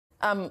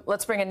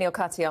Let's bring in Neal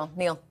Katyal.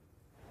 Neal.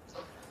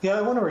 Yeah,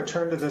 I want to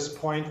return to this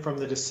point from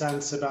the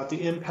dissents about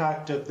the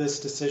impact of this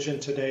decision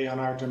today on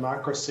our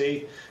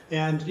democracy.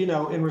 And, you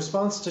know, in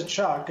response to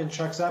Chuck, and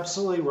Chuck's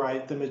absolutely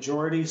right, the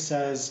majority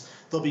says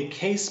there'll be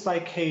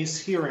case-by-case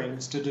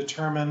hearings to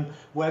determine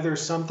whether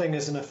something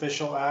is an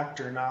official act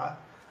or not.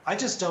 I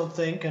just don't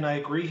think, and I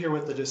agree here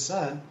with the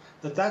dissent,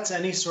 that that's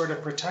any sort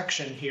of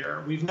protection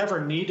here. We've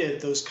never needed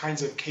those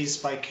kinds of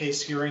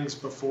case-by-case hearings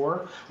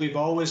before. We've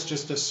always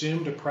just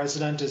assumed a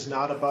president is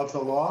not above the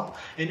law.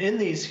 And in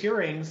these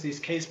hearings, these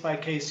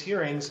case-by-case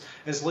hearings,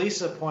 as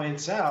Lisa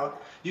points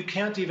out, you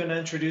can't even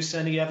introduce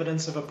any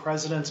evidence of a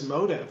president's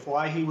motive,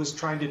 why he was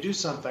trying to do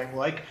something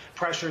like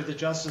pressure the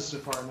Justice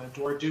Department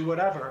or do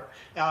whatever.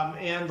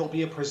 And there'll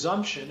be a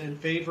presumption in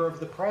favor of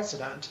the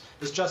president.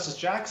 As Justice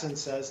Jackson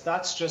says,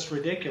 that's just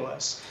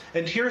ridiculous.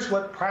 And here's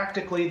what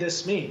practically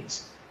this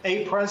means.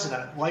 A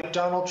president, like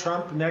Donald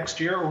Trump next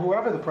year, or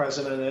whoever the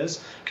president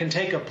is, can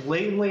take a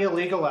blatantly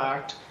illegal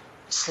act,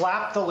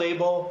 slap the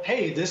label,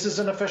 hey, this is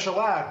an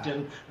official act,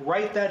 and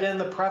write that in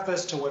the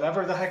preface to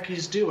whatever the heck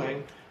he's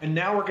doing. And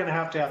now we're going to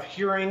have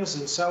hearings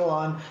and so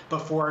on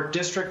before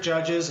district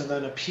judges and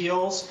then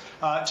appeals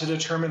to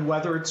determine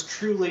whether it's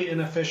truly an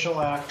official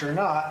act or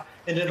not.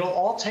 And it'll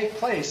all take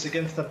place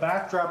against the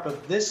backdrop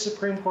of this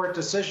Supreme Court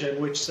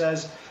decision, which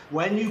says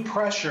when you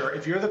pressure,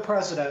 if you're the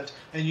president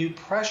and you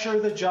pressure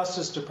the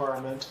Justice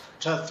Department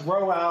to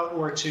throw out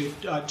or to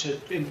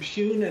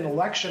impugn an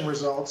election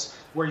results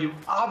where you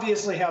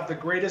obviously have the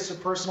greatest of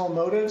personal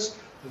motives,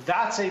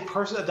 that's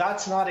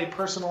not a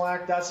personal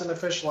act, that's an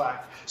official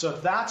act. So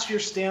if that's your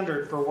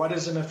standard for what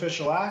is an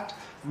official act,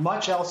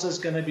 much else is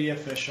going to be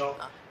official.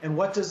 And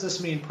what does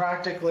this mean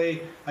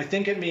practically? I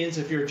think it means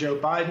if you're Joe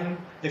Biden,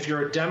 if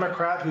you're a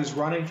Democrat who's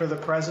running for the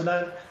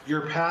president,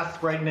 your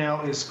path right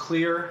now is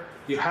clear.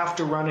 You have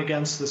to run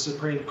against the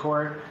Supreme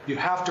Court. You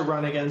have to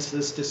run against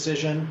this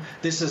decision.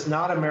 This is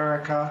not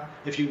America.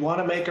 If you want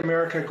to make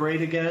America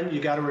great again,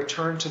 you got to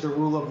return to the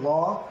rule of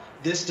law.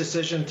 This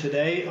decision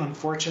today,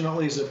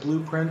 unfortunately, is a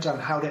blueprint on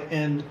how to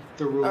end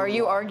the rule of law. Are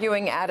you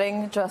arguing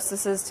adding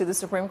justices to the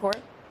Supreme Court?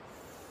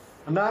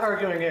 I'm not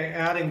arguing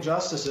adding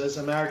justices.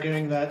 I'm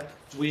arguing that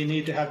we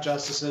need to have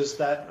justices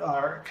that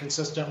are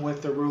consistent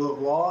with the rule of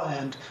law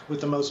and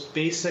with the most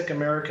basic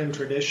American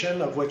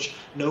tradition of which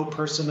no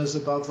person is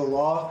above the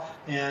law.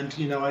 And,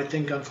 you know, I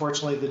think,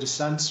 unfortunately, the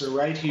dissents are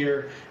right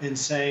here in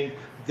saying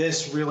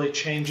this really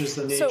changes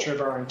the nature of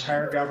our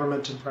entire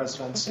government and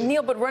presidency.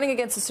 Neal, but running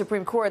against the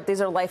Supreme Court,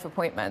 these are life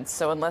appointments.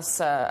 So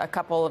unless a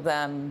couple of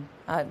them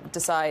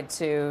decide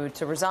to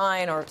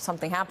resign or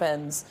something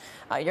happens,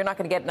 you're not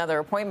going to get another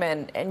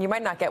appointment, and you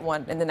might not get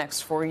one in the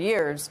next 4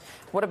 years.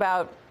 What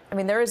about, I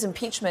mean, there is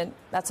impeachment.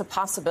 That's a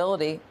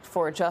possibility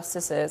for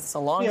justices. It's a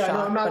long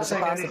shot, but it's a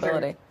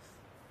possibility.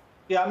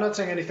 Yeah, I'm not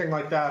saying anything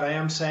like that. I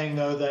am saying,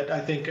 though, that I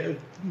think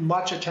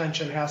much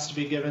attention has to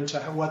be given to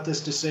what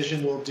this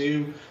decision will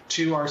do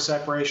to our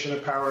separation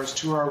of powers,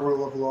 to our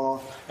rule of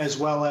law, as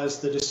well as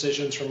the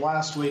decisions from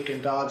last week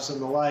in Dobbs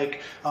and the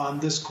like.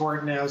 This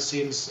court now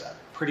seems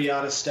pretty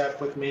out of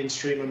step with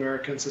mainstream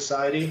American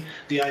society.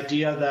 The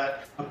idea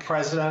that a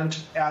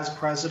president, as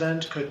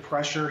president, could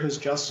pressure his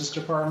Justice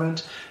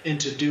Department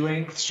into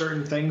doing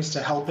certain things to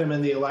help him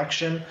in the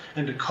election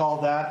and to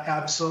call that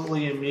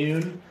absolutely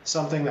immune,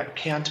 something that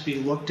can't be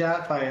looked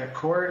at by a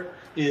court,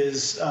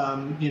 is,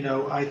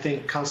 I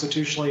think,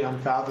 constitutionally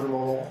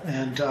unfathomable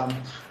and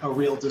a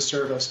real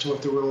disservice to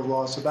what the rule of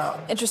law is about.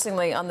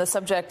 Interestingly, on the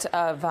subject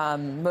of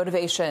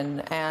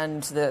motivation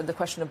and the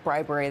question of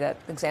bribery, that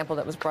example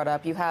that was brought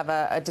up, you have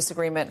a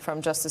disagreement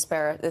from Justice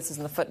Barrett. This is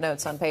in the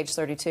footnotes on page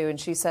 32, and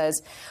she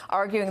says,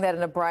 arguing that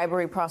in a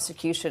bribery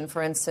prosecution,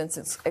 for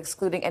instance,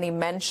 excluding any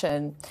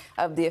mention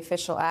of the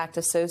official act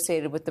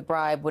associated with the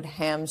bribe would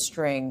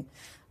hamstring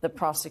the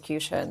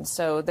prosecution.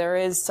 So there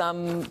is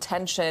some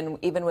tension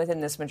even within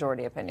this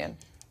majority opinion.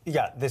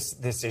 Yeah,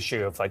 this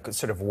issue of like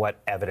sort of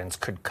what evidence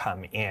could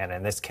come in,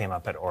 and this came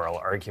up at oral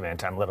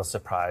argument. I'm a little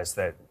surprised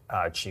that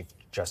Chief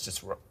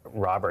Justice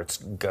Roberts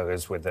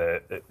goes with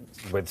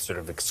sort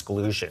of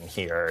exclusion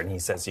here, and he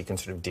says you can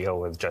sort of deal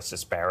with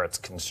Justice Barrett's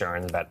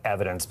concern about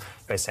evidence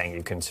by saying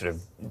you can sort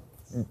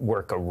of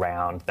work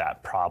around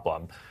that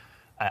problem.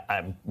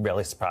 I'm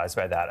really surprised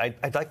by that.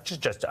 I'd like to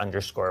just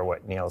underscore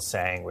what Neal's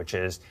saying, which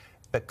is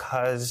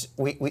because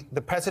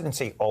the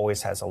presidency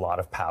always has a lot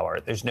of power.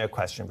 There's no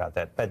question about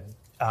that. But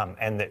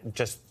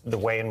just the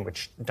way in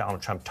which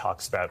Donald Trump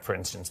talks about, for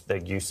instance, the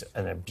use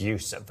and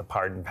abuse of the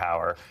pardon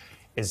power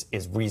is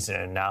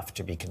reason enough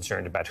to be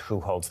concerned about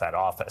who holds that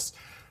office.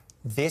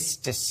 This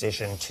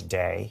decision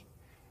today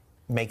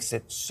makes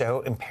it so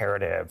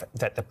imperative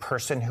that the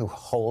person who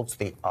holds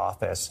the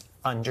office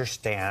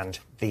understand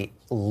the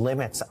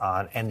limits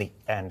on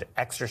and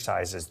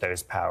exercises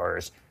those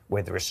powers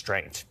with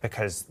restraint,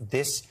 because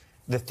this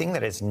The thing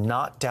that is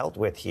not dealt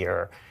with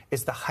here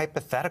is the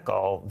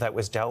hypothetical that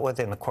was dealt with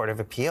in the Court of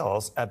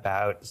Appeals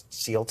about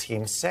SEAL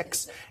Team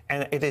 6.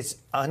 And it is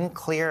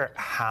unclear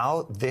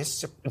how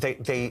this,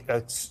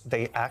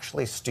 they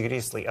actually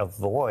studiously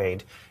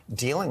avoid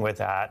dealing with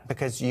that,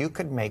 because you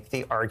could make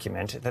the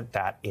argument that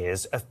that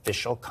is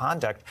official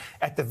conduct.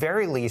 At the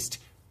very least,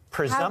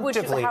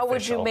 presumptively how would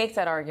official. you make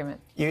that argument?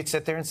 You'd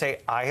sit there and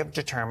say, I have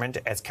determined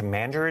as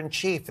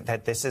commander-in-chief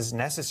that this is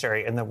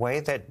necessary. And the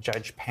way that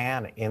Judge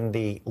Pan in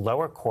the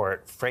lower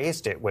court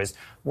phrased it was,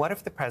 what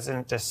if the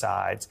president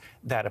decides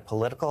that a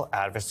political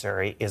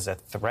adversary is a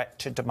threat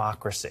to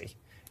democracy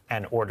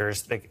and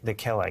orders the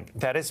killing?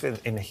 That is,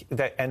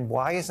 and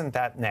why isn't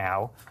that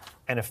now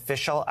an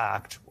official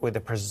act with a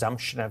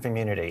presumption of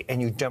immunity?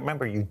 And you don't,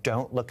 remember, you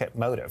don't look at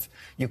motive.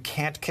 You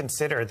can't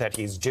consider that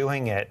he's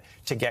doing it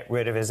to get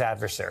rid of his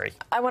adversary.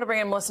 I want to bring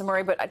in Melissa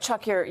Murray, but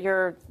Chuck,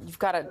 you've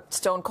got a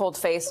stone cold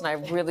face, and I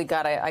really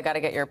gotta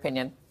get your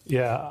opinion.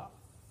 Yeah.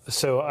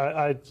 So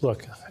I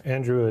look,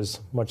 Andrew is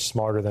much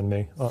smarter than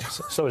me.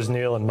 So is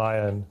Neil and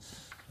Maya and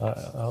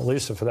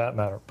Lisa, for that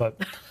matter. But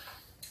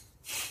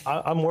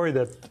I'm worried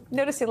that.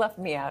 Notice he left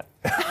me out.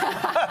 Did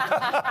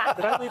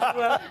I leave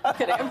you out?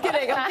 I'm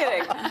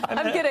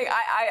kidding.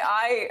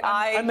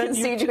 I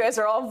concede you guys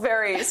are all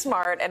very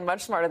smart and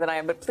much smarter than I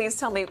am. But please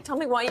tell me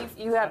why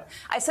you have.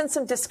 I sense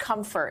some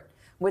discomfort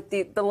with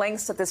the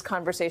lengths that this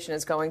conversation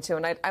is going to,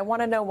 and I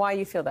want to know why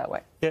you feel that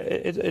way. Yeah,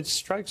 it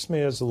strikes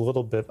me as a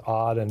little bit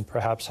odd and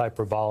perhaps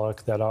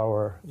hyperbolic that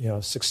our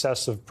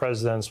successive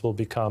presidents will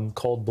become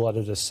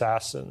cold-blooded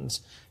assassins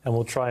and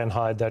will try and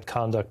hide that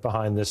conduct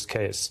behind this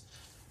case.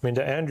 I mean,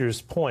 to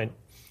Andrew's point,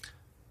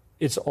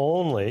 it's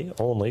only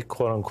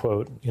quote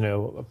unquote,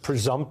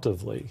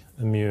 presumptively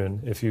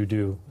immune if you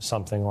do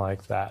something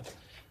like that.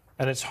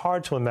 And it's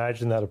hard to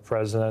imagine that a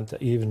president,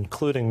 even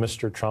including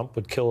Mr. Trump,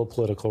 would kill a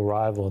political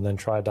rival and then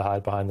try to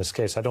hide behind this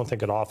case. I don't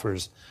think it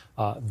offers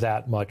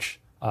that much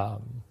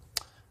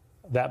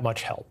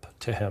help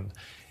to him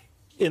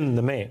in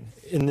the main.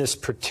 In this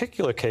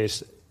particular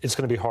case, it's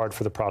going to be hard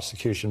for the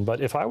prosecution. But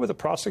if I were the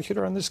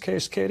prosecutor in this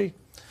case, Katy,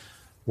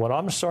 what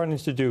I'm starting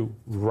to do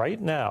right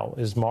now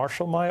is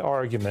marshal my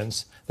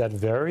arguments that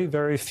very,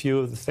 very few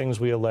of the things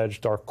we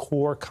alleged are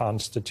core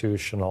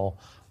constitutional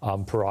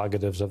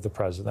prerogatives of the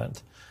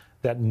president,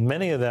 that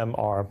many of them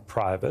are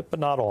private, but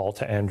not all,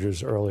 to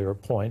Andrew's earlier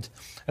point,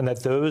 and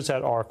that those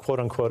that are,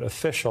 quote unquote,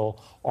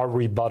 official are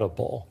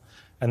rebuttable.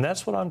 And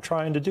that's what I'm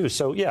trying to do.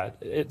 So, yeah.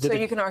 So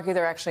you can argue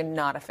they're actually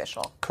not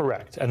official.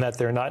 Correct, and that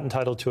they're not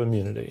entitled to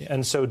immunity.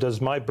 And so does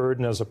my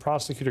burden as a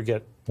prosecutor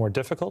get more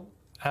difficult?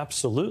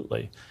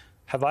 Absolutely.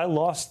 Have I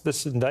lost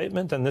this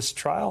indictment and this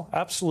trial?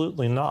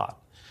 Absolutely not.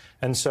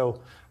 And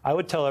so I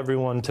would tell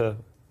everyone to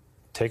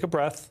take a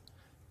breath,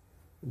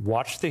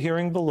 watch the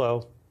hearing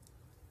below,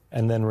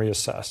 and then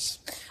reassess.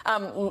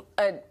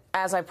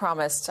 As I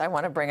promised, I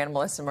want to bring in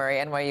Melissa Murray,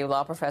 NYU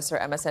law professor,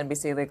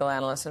 MSNBC legal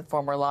analyst, and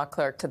former law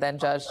clerk to then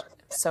Judge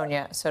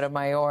Sonia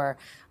Sotomayor.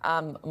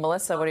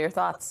 Melissa, what are your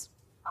thoughts?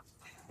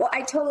 Well,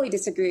 I totally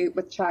disagree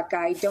with Chuck.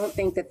 I don't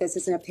think that this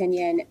is an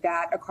opinion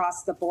that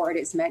across the board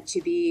is meant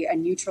to be a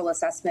neutral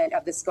assessment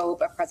of the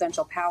scope of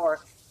presidential power.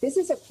 This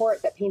is a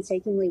court that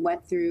painstakingly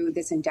went through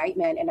this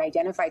indictment and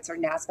identified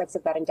certain aspects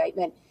of that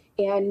indictment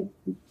and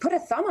put a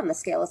thumb on the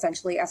scale,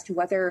 essentially, as to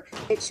whether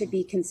it should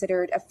be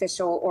considered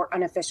official or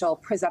unofficial,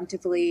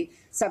 presumptively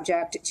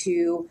subject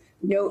to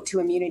note to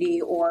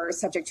immunity or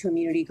subject to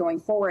immunity going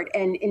forward.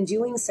 And in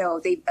doing so,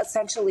 they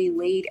essentially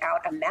laid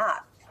out a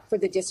map for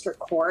the district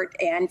court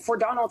and for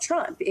Donald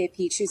Trump, if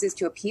he chooses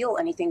to appeal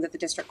anything that the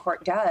district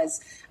court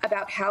does,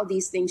 about how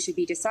these things should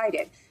be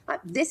decided.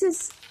 This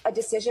is a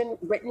decision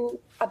written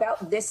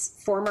about this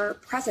former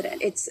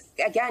president. It's,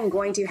 again,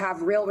 going to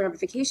have real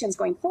ramifications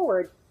going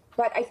forward.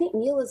 But I think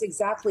Neil is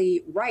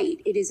exactly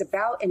right. It is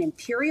about an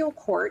imperial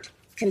court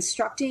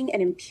constructing an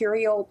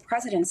imperial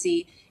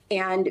presidency,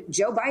 and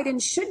Joe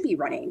Biden should be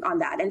running on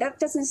that. And that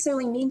doesn't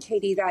necessarily mean,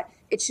 Katy, that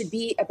it should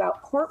be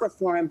about court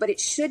reform, but it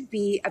should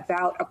be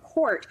about a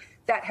court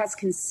that has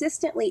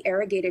consistently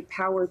arrogated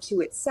power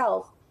to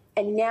itself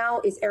and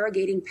now is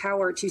arrogating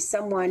power to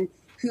someone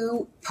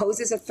who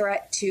poses a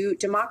threat to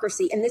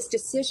democracy. And this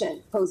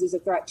decision poses a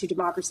threat to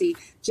democracy,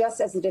 just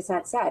as the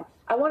dissent said.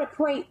 I want to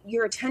point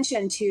your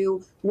attention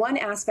to one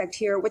aspect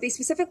here where they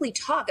specifically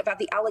talk about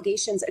the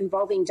allegations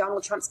involving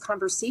Donald Trump's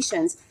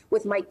conversations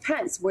with Mike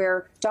Pence,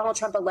 where Donald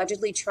Trump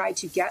allegedly tried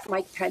to get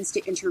Mike Pence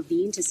to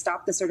intervene to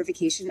stop the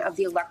certification of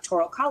the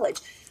Electoral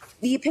College.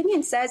 The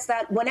opinion says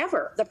that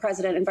whenever the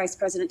president and vice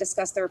president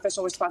discuss their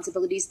official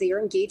responsibilities, they are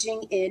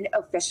engaging in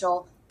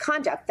official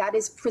conduct. That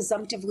is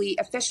presumptively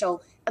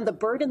official. And the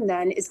burden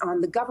then is on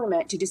the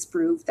government to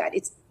disprove that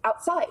it's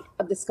outside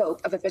of the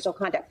scope of official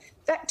conduct.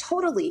 That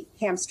totally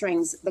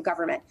hamstrings the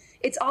government.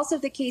 It's also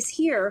the case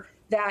here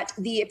that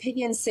the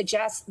opinion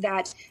suggests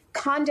that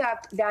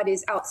conduct that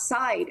is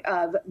outside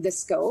of the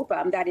scope,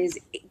 that is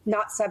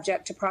not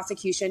subject to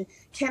prosecution,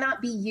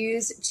 cannot be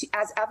used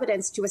as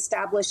evidence to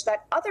establish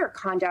that other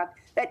conduct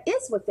that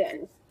is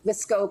within the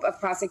scope of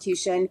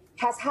prosecution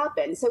has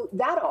happened. So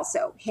that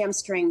also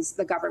hamstrings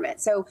the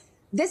government. So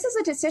this is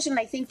a decision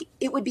I think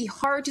it would be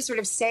hard to sort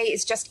of say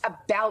is just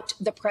about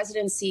the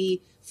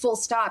presidency, full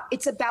stop.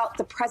 It's about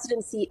the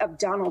presidency of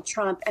Donald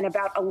Trump and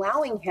about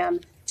allowing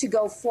him to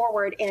go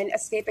forward and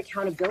escape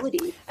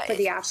accountability for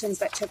the actions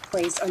that took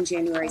place on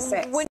January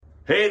 6th.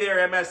 Hey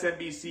there,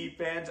 MSNBC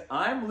fans.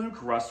 I'm Luke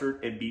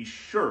Russert, and be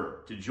sure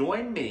to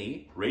join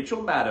me,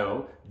 Rachel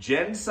Maddow,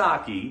 Jen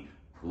Psaki,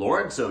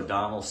 Lawrence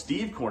O'Donnell,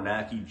 Steve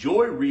Kornacki,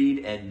 Joy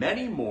Reid, and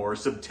many more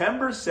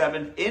September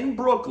 7th in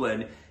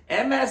Brooklyn,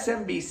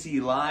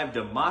 MSNBC Live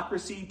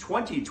Democracy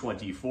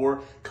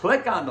 2024.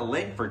 Click on the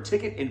link for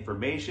ticket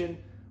information.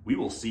 We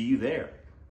will see you there.